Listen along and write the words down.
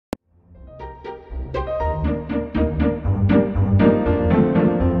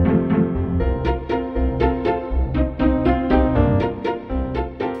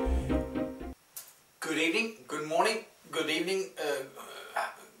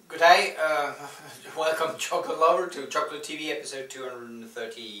day. Welcome, chocolate lover, to Chocolate TV episode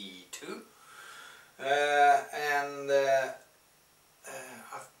 232. I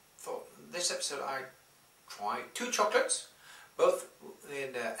thought this episode I'd try two chocolates, both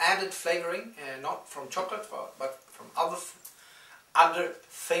with added flavouring, not from chocolate but from other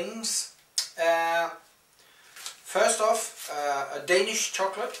things. First off, a Danish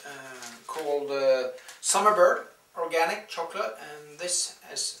chocolate called Summerbird organic chocolate, and this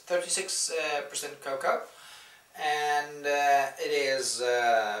has 36% cocoa, and it is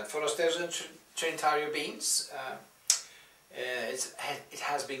Forasters and Trinitario beans. It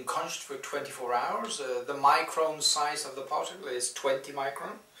has been conched for 24 hours. The micron size of the particle is 20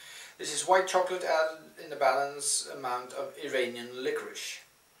 micron. This is white chocolate added in a balanced amount of Iranian licorice.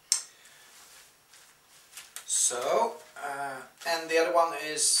 So, and the other one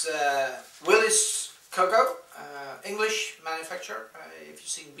is Willis Cocoa, English manufacturer. If you've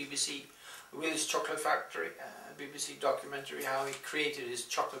seen BBC Willis Chocolate Factory, BBC documentary how he created his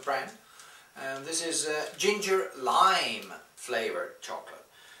chocolate brand. This is ginger lime flavored chocolate.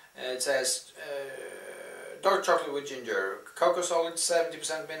 It says dark chocolate with ginger, cocoa solid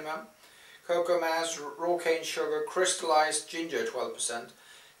 70% minimum, cocoa mass, raw cane sugar, crystallized ginger 12%,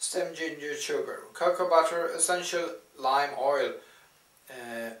 stem ginger sugar, cocoa butter, essential lime oil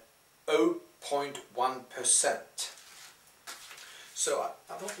 0.1%. So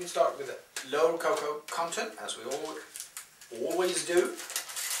I thought we'd start with a low cocoa content, as we always do.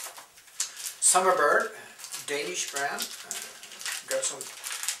 Summerbird, Danish brand. Got some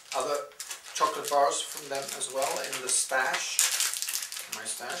other chocolate bars from them as well in the stash. My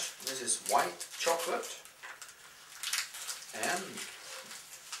stash. This is white chocolate and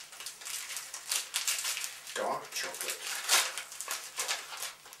dark chocolate.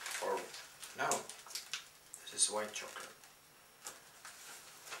 Or no, this is white chocolate.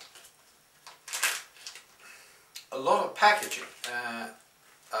 A lot of packaging.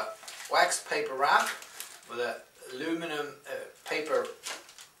 A wax paper wrap with a aluminum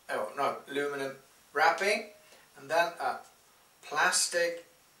aluminum wrapping, and then a plastic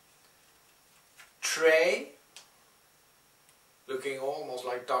tray looking almost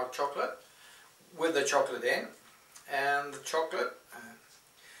like dark chocolate with the chocolate in, and the chocolate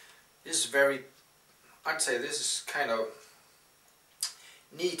is very, I'd say this is kind of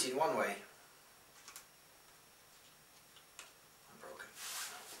neat in one way.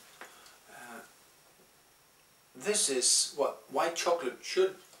 This is what white chocolate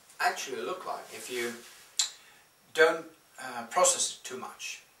should actually look like if you don't process it too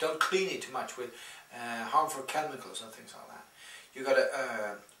much, don't clean it too much with harmful chemicals and things like that. You got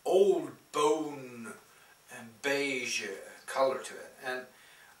a old bone and beige color to it, and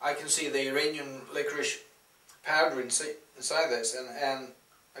I can see the Iranian licorice powder inside this, and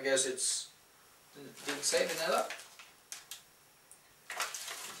I guess it's, did it say vanilla?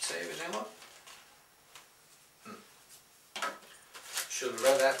 Did it say vanilla? Should have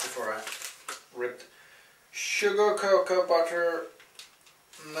read that before I ripped. Sugar, cocoa butter,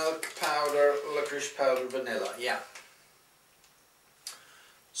 milk powder, licorice powder, vanilla. Yeah.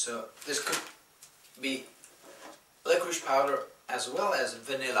 So this could be licorice powder as well as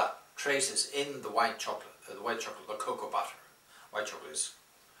vanilla traces in the white chocolate. The cocoa butter. White chocolate is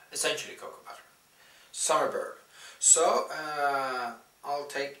essentially cocoa butter. Summerbird. So I'll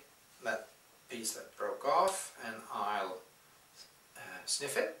take that piece that broke off and I'll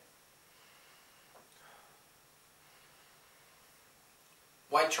sniff it.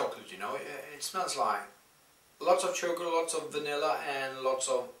 White chocolate, you know, it smells like lots of sugar, lots of vanilla and lots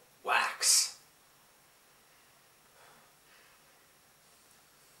of wax.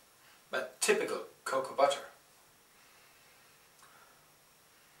 But typical cocoa butter.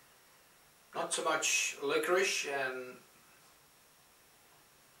 Not so much licorice,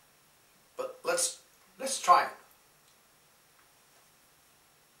 but let's try it.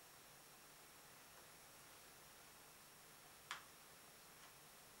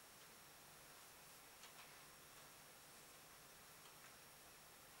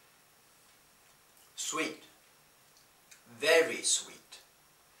 Sweet, very sweet.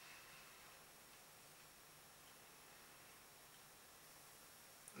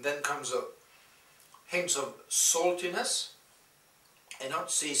 And then comes a hints of saltiness, and not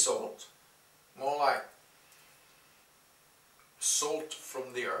sea salt, more like salt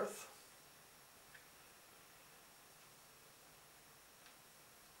from the earth.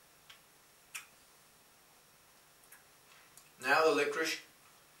 Now the licorice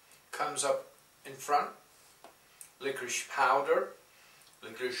comes up in front, licorice powder,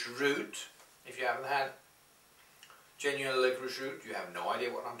 licorice root. If you haven't had genuine licorice root, you have no idea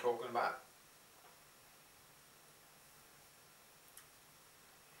what I'm talking about.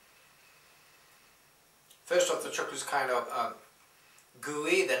 First off, the chocolate is kind of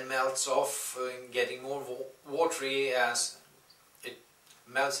gooey, then melts off, getting more watery as it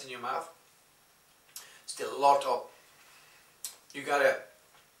melts in your mouth. Still a lot of, you got a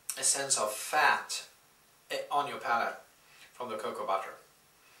sense of fat on your palate from the cocoa butter.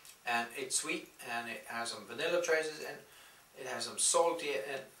 And it's sweet, and it has some vanilla traces, and it has some salty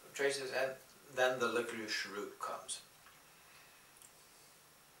traces, and then the licorice root comes.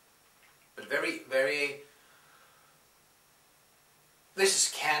 But very, very, this is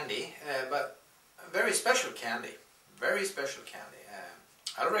candy, but a very special candy. Very special candy.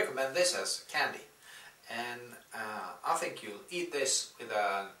 I don't recommend this as candy. And I think you'll eat this with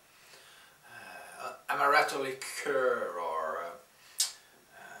an amaretto liqueur, or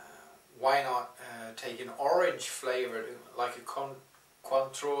why not take an orange flavor, like a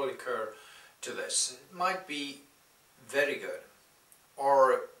Cointreau liqueur, to this. It might be very good.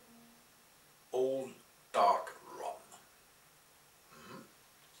 Or old dark rum.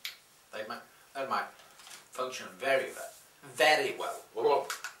 That might function very well.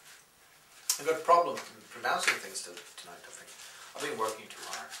 I've got a problem pronouncing things tonight, I think. I've been working too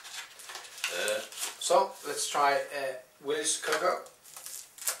hard. So, let's try Willie's Cocoa.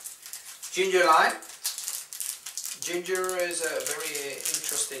 Ginger lime. Ginger is a very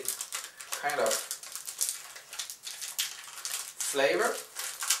interesting kind of flavor.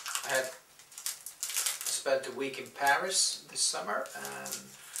 I had spent a week in Paris this summer, and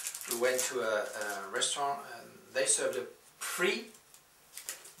we went to a restaurant, and they served a pre-dessert,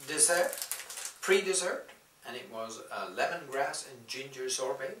 and it was a lemongrass and ginger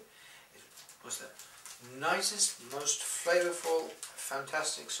sorbet. It was the nicest, most flavorful,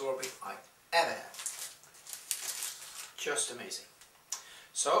 fantastic sorbet I've ever had. Just amazing.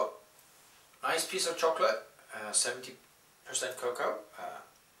 So, nice piece of chocolate, 70% cocoa,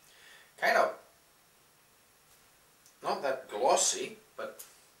 kind of not that glossy, but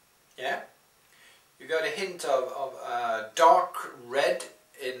yeah. You got a hint of dark red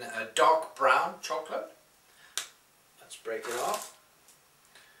in a dark brown chocolate. Let's break it off.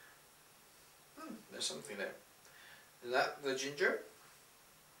 There's something there. Is that the ginger?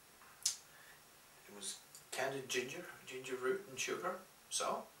 It was candied ginger root and sugar.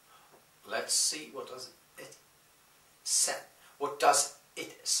 So, let's see, what does it scent? What does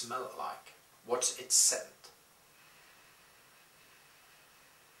it smell like? What's its scent?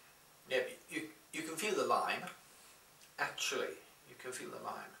 Yeah, you can feel the lime. Actually, you can feel the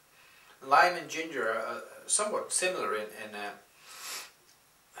lime. Lime and ginger are somewhat similar in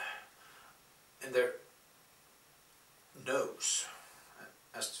their nose,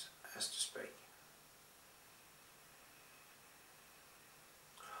 as to speak.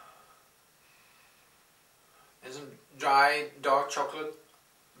 There's some dry, dark chocolate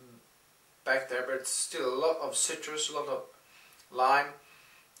back there, but it's still a lot of citrus, a lot of lime,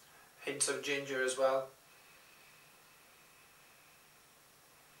 hints of ginger as well.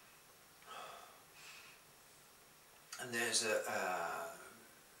 And there's a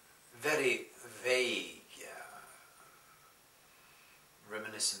very vague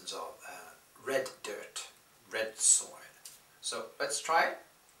reminiscence of red dirt, red soil. So let's try it.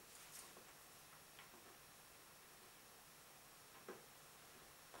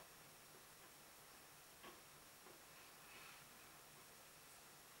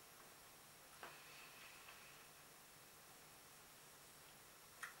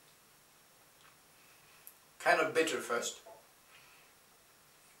 Kind of bitter first.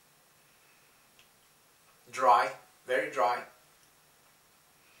 Dry, very dry.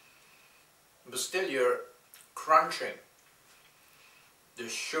 But still you're crunching the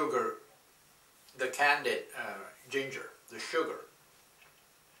sugar, the candied ginger, the sugar.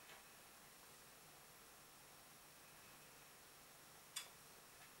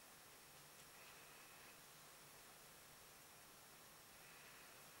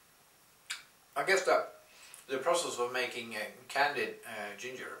 I guess that the process of making candied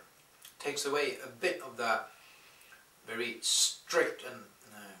ginger takes away a bit of the very strict and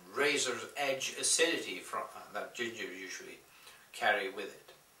razor's edge acidity from that ginger usually carry with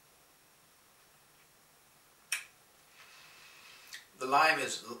it. The lime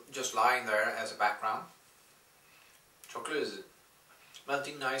is just lying there as a background. Chocolate is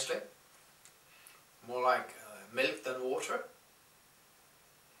melting nicely, more like milk than water.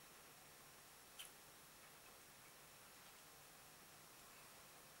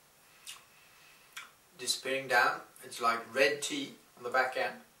 Disappearing down, it's like red tea on the back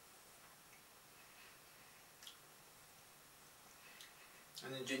end.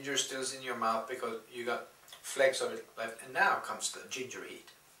 and the ginger still in your mouth because you got flakes of it left, and now comes the ginger heat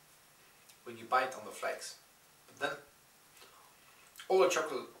when you bite on the flakes. But then all the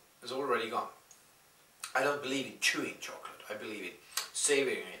chocolate is already gone. I don't believe in chewing chocolate. I believe in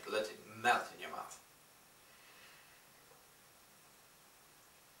savoring it, let it melt in your mouth.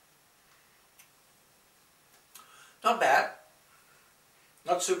 Not bad,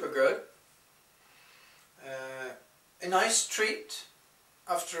 not super good. A nice treat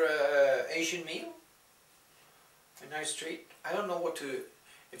after an Asian meal. A nice treat. I don't know what to,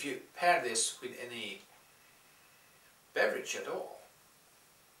 if you pair this with any beverage at all.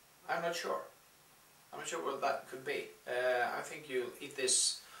 I'm not sure. I'm not sure what that could be. I think you'll eat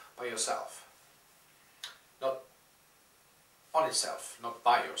this by yourself. Not on itself, not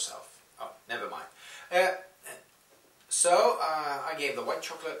by yourself. Oh, never mind. So I gave the white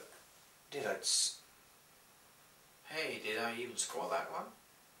chocolate. Did I even score that one?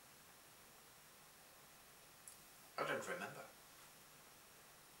 I don't remember.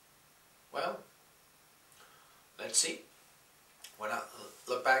 Well, let's see. When I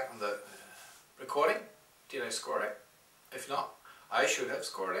look back on the recording, did I score it? If not, I should have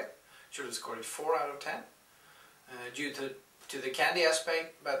scored it. Should have scored it 4 out of 10 due to the candy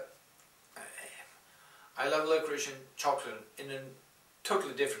aspect, but I love licorice and chocolate in a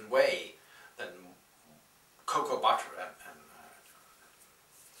totally different way than cocoa butter and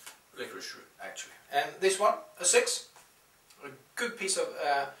licorice root, actually. And this one, a 6. A good piece of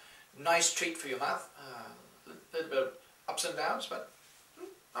nice treat for your mouth. A little bit of ups and downs, but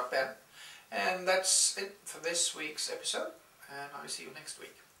not bad. And that's it for this week's episode. And I'll see you next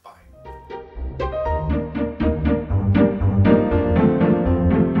week. Bye.